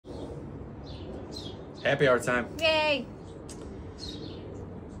Happy hour time. Yay!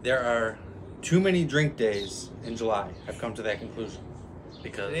 There are too many drink days in July. I've come to that conclusion.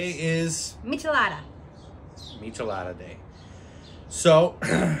 Because today is Michelada. Michelada Day. So,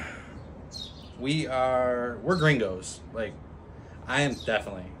 we're gringos. Like, I am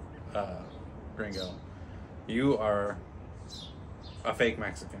definitely gringo. You are a fake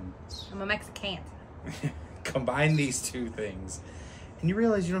Mexican. I'm a Mexican. Combine these two things, and you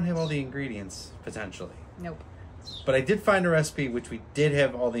realize you don't have all the ingredients, potentially. Nope. But I did find a recipe which we did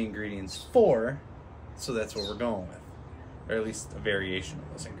have all the ingredients for, so that's what we're going with. Or at least a variation of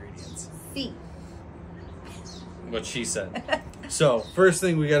those ingredients. See. What she said. So, first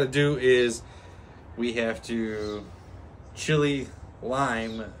thing we got to do is we have to chili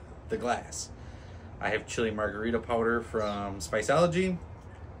lime the glass. I have chili margarita powder from Spiceology.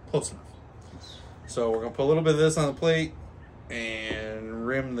 Close enough. So we're going to put a little bit of this on the plate and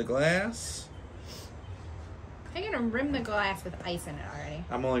rim the glass. I'm going to rim the glass with ice in it already.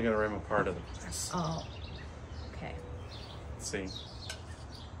 I'm only going to rim a part of the glass. Oh. Okay. Let's see.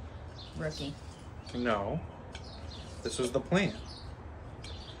 Rookie. No. This was the plan.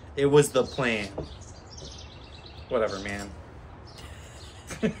 It was the plan. Whatever, man.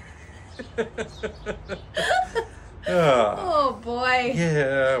 Oh, boy.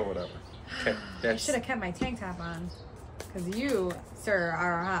 Yeah, whatever. Okay, I should have kept my tank top on. Because you, sir,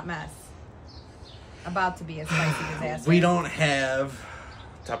 are a hot mess. About to be a spicy disaster. We don't have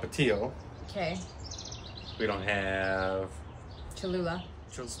Tapatio. Okay. We don't have Cholula.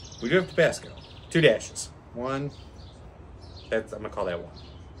 We do have Tabasco. 2 dashes. 1. I'm gonna call that 1.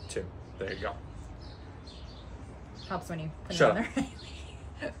 2. There you go. Helps when you put Shut it on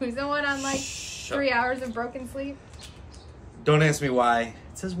there. Who's the one on like 3 hours of broken sleep? Don't ask me why.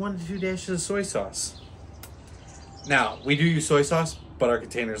 It says 1 to 2 dashes of soy sauce. Now, we do use soy sauce, but our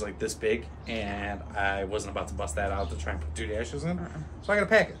container's like this big, and I wasn't about to bust that out to try and put 2 dashes in. So I gotta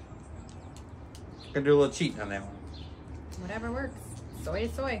pack it. Gonna do a little cheating on that one. Whatever works. Soy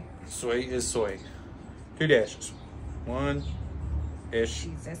is soy. Soy is soy. 2 dashes. 1-ish.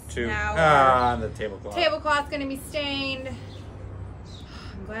 Jesus. 2. Now on the tablecloth. tablecloth's gonna be stained.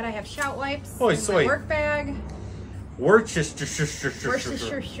 I'm glad I have shout wipes Boy, in soy. my work bag. Worcestershire.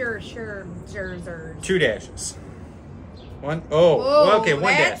 2 dashes. 1. Oh, Whoa, okay, 1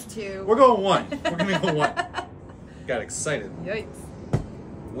 that's dash. 2. We're going 1. We're gonna go 1. Got excited. Yikes.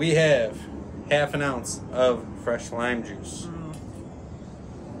 We have half an ounce of fresh lime juice.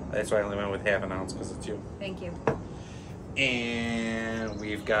 That's why I only went with half an ounce, because it's you. Thank you. And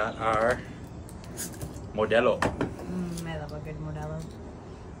we've got our Modelo. I love a good Modelo.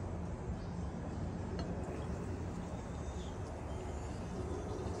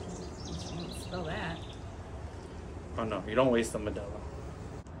 Don't spill that. Oh no, you don't waste the Modelo.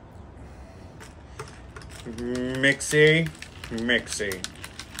 Mixy.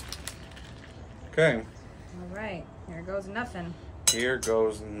 Okay. All right. Here goes nothing. Here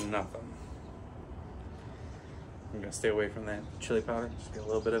goes nothing. I'm gonna stay away from that chili powder. Just get a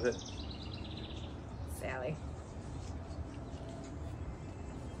little bit of it. Sally.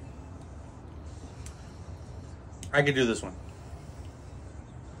 I could do this one.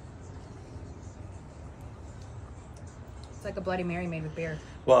 It's like a Bloody Mary made with beer.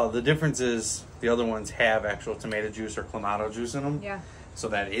 Well, the difference is the other ones have actual tomato juice or clamato juice in them. Yeah. So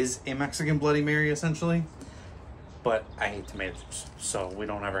that is a Mexican Bloody Mary, essentially. But I hate tomato juice, so we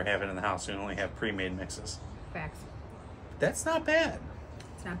don't ever have it in the house. We only have pre-made mixes. Facts. That's not bad.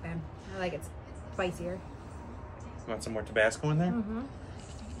 It's not bad. I like it spicier. You want some more Tabasco in there? Mm-hmm.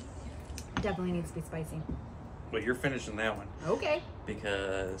 Definitely needs to be spicy. Well, you're finishing that one. Okay.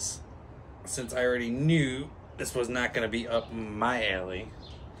 Because since I already knew this was not going to be up my alley,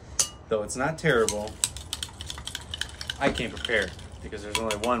 though it's not terrible, I came prepared because there's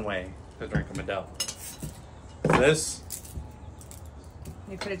only one way to drink a Modelo. This?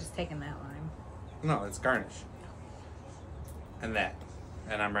 You could have just taken that lime. No, it's garnish. And that.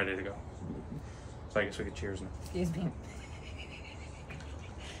 And I'm ready to go. So I guess we could cheers now. Excuse me.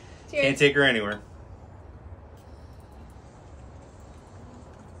 Cheers. Can't take her anywhere.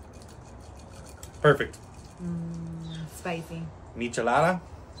 Perfect. Spicy. Michelada.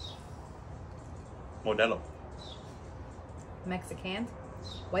 Modelo. Mexican.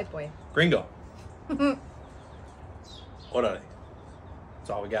 White boy. Gringo. Orale. That's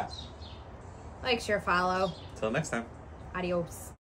all we got. Like, share, follow. Till next time. Adios.